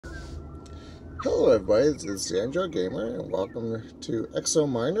Hello everybody, this is the Android Gamer, and welcome to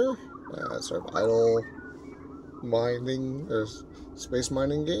ExoMiner, sort of idle mining, or space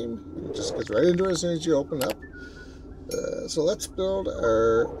mining game. It just gets right into it as soon as you open up. So let's build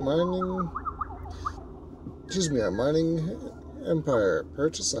our mining empire.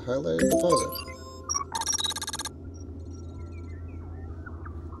 Purchase a highlighted deposit.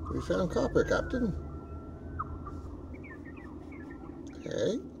 We found copper, Captain.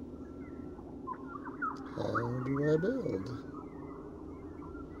 Okay. How do I build?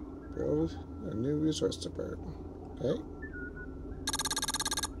 Build a new resource department. Okay.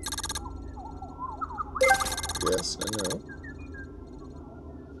 Yes, I know.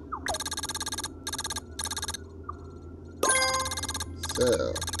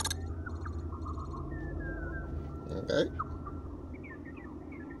 So. Okay.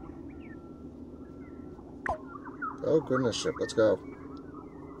 Oh goodness ship, let's go.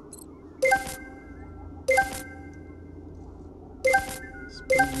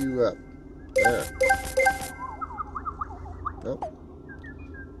 Speed you up. There. Nope.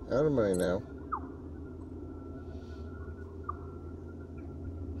 Out of money now.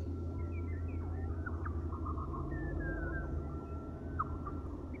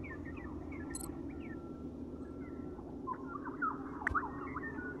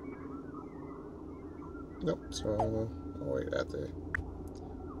 Nope, so I'll wait, I have to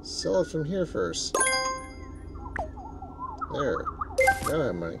sell it from here first. There. Now I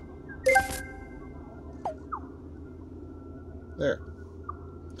have money. There.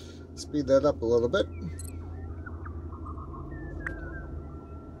 Speed that up a little bit.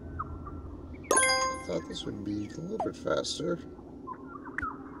 I thought this would be a little bit faster.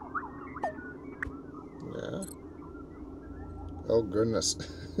 Yeah. Oh goodness.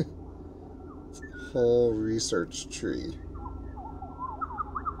 It's a whole research tree.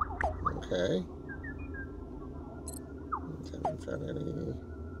 Okay. Haven't found any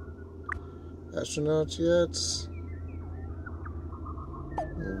astronauts yet.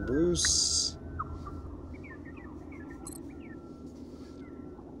 No boosts.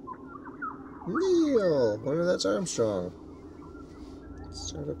 Neil! Wonder that's Armstrong.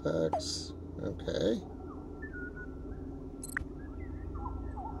 Starter packs. Okay.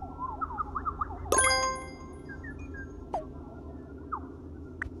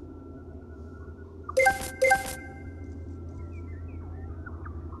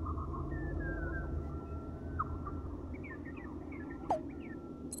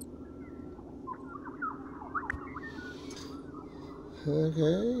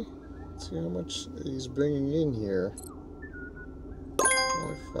 Okay. Let's see how much he's bringing in here.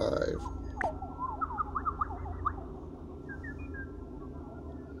 Only 5.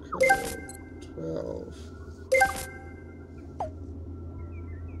 Okay, 12.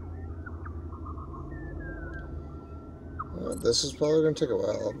 Well, this is probably going to take a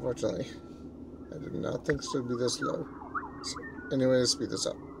while, unfortunately. I did not think this would be this low. So, anyway, let's speed this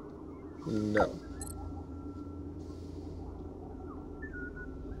up. No.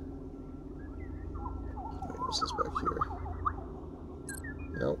 Wait, what's this back here?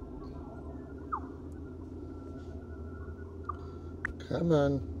 Nope. Come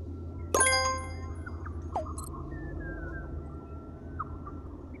on.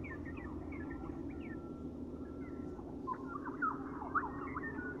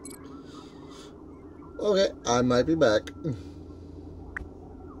 Okay, I might be back.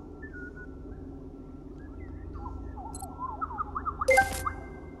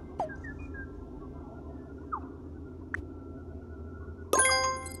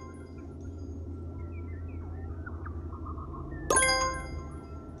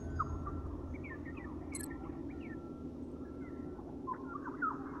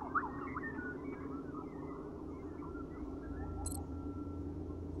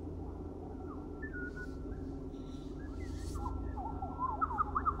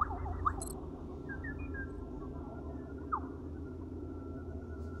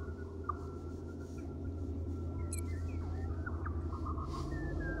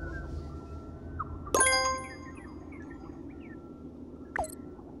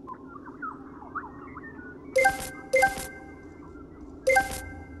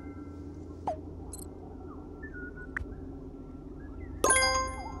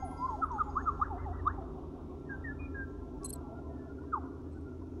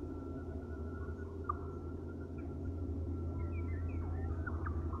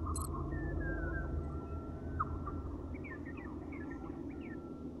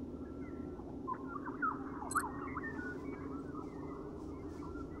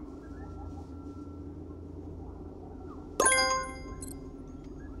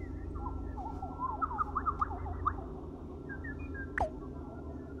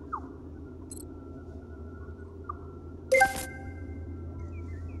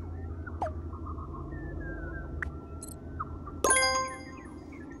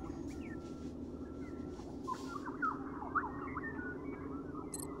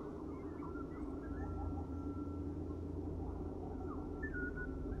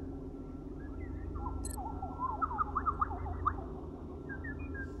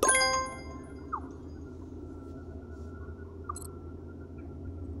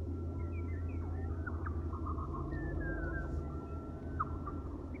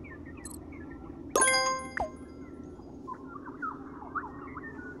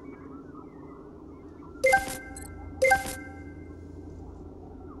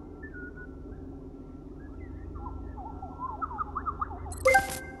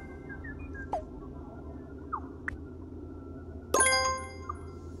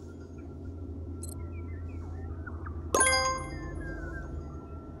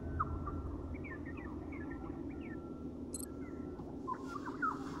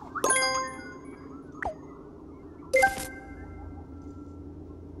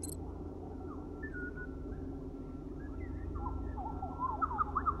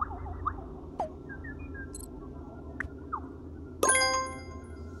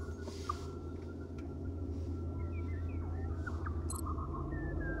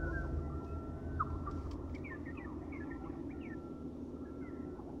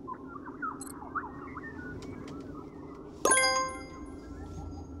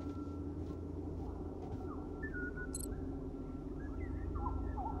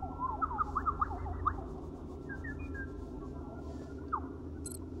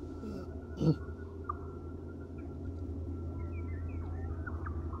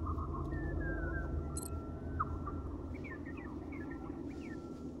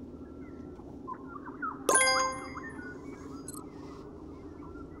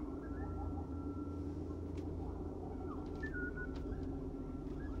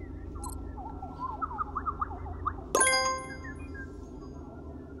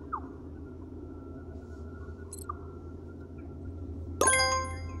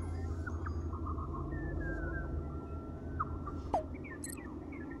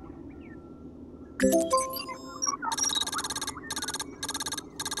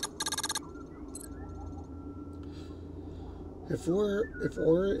 If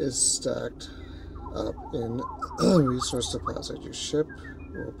ore is stacked up in resource deposit, your ship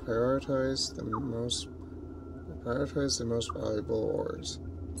will prioritize the most valuable ores.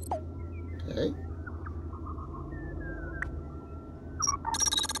 Okay.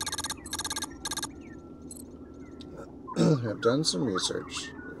 Have done some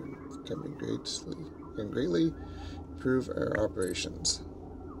research. It can greatly improve our operations.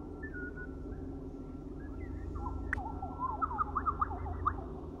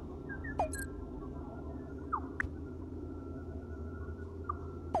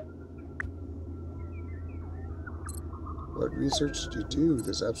 What research did you do?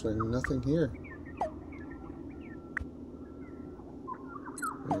 There's absolutely nothing here.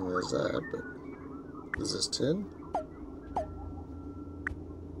 What is that? But is this tin?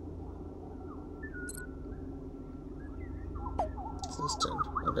 Is this tin?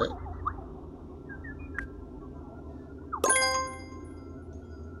 Okay.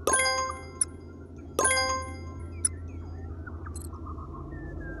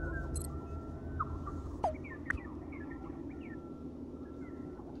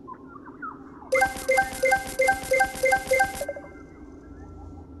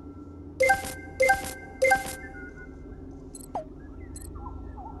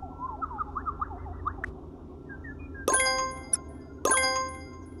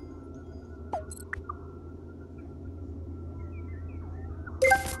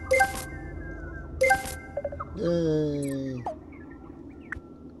 Yay!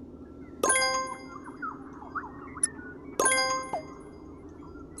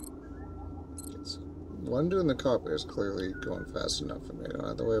 One doing the copy is clearly going fast enough for me. I don't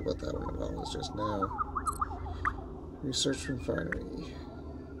have to worry about that one at all. It's just now. Research refinery.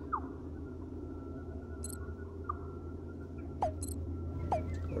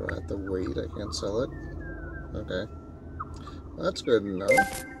 Or I have to wait. I can't sell it. Okay. Well, that's good to know.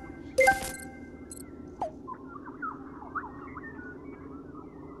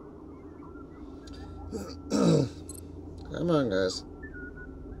 Come on, guys.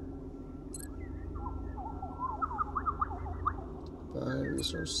 Buy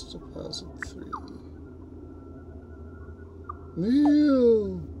resource deposit 3.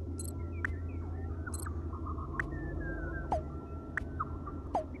 No!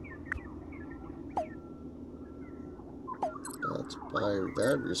 Let's buy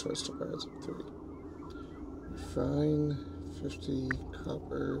that resource deposit 3. Refine 50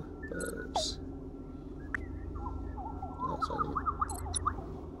 copper bars. So I need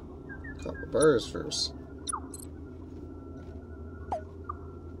copper bars first.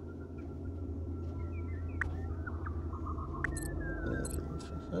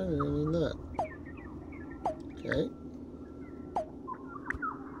 I need that. Okay.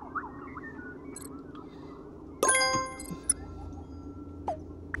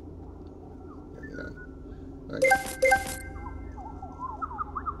 Okay.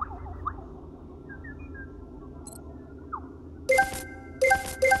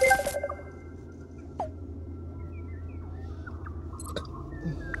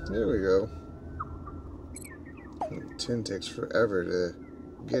 There we go. Tin takes forever to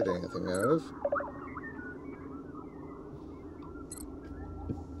get anything out of.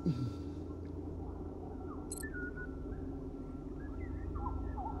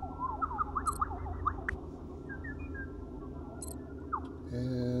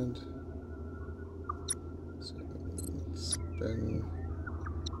 And so spend.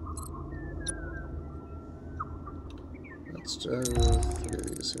 Let's do 3 of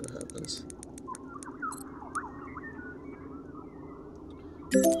these, see what happens.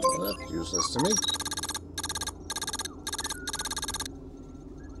 Well, that's useless to me.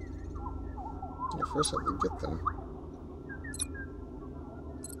 Yeah, first I have to get them.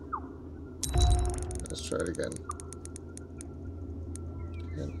 Let's try it again.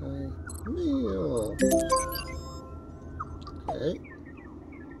 Can I kneel? Okay.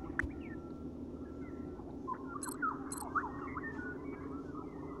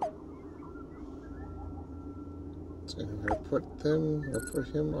 So I'm gonna put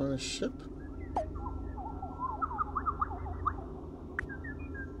him on a ship.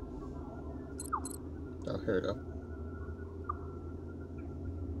 Oh, here we go.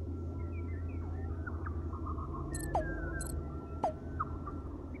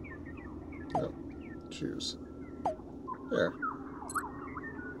 No, choose. There.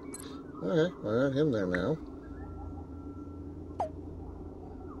 Okay, I got him there now.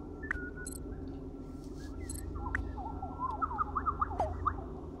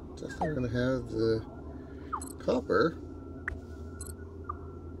 Definitely gonna have the copper.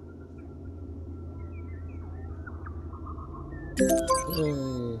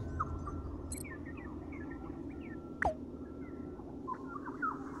 Hmm.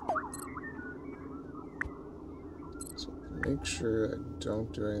 So make sure I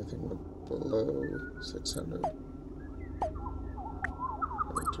don't do anything below 600.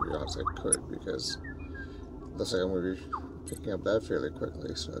 To be honest, I could, because it looks like I'm going to be picking up that fairly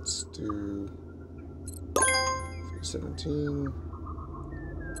quickly. So let's do 317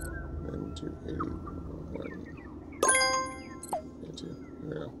 and do 81. 82. Here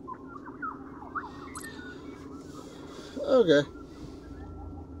we go. Okay.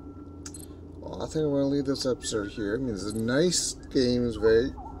 Well, I think I'm going to leave this episode here. I mean, it's a nice game. It's a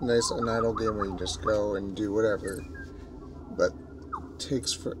very nice, an idle game where you just go and do whatever. But it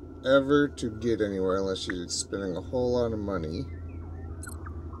takes forever to get anywhere unless you're spending a whole lot of money.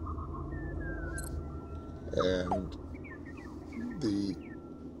 And the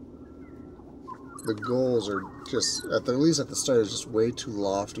goals are just, at least at the start, is just way too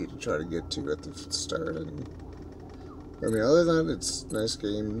lofty to try to get to at the start. And I mean, other than that, it's a nice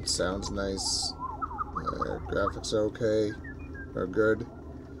game, sounds nice, graphics are okay, are good,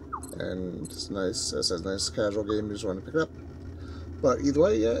 and it's nice. It's a nice casual game you just want to pick up. But either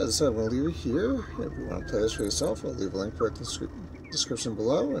way, yeah, as I said, I'm going to leave it here. If you want to play this for yourself, I'll leave a link for it in the description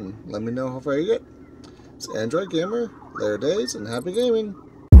below, and let me know how far you get. It's Android Gamer, later days, and happy gaming!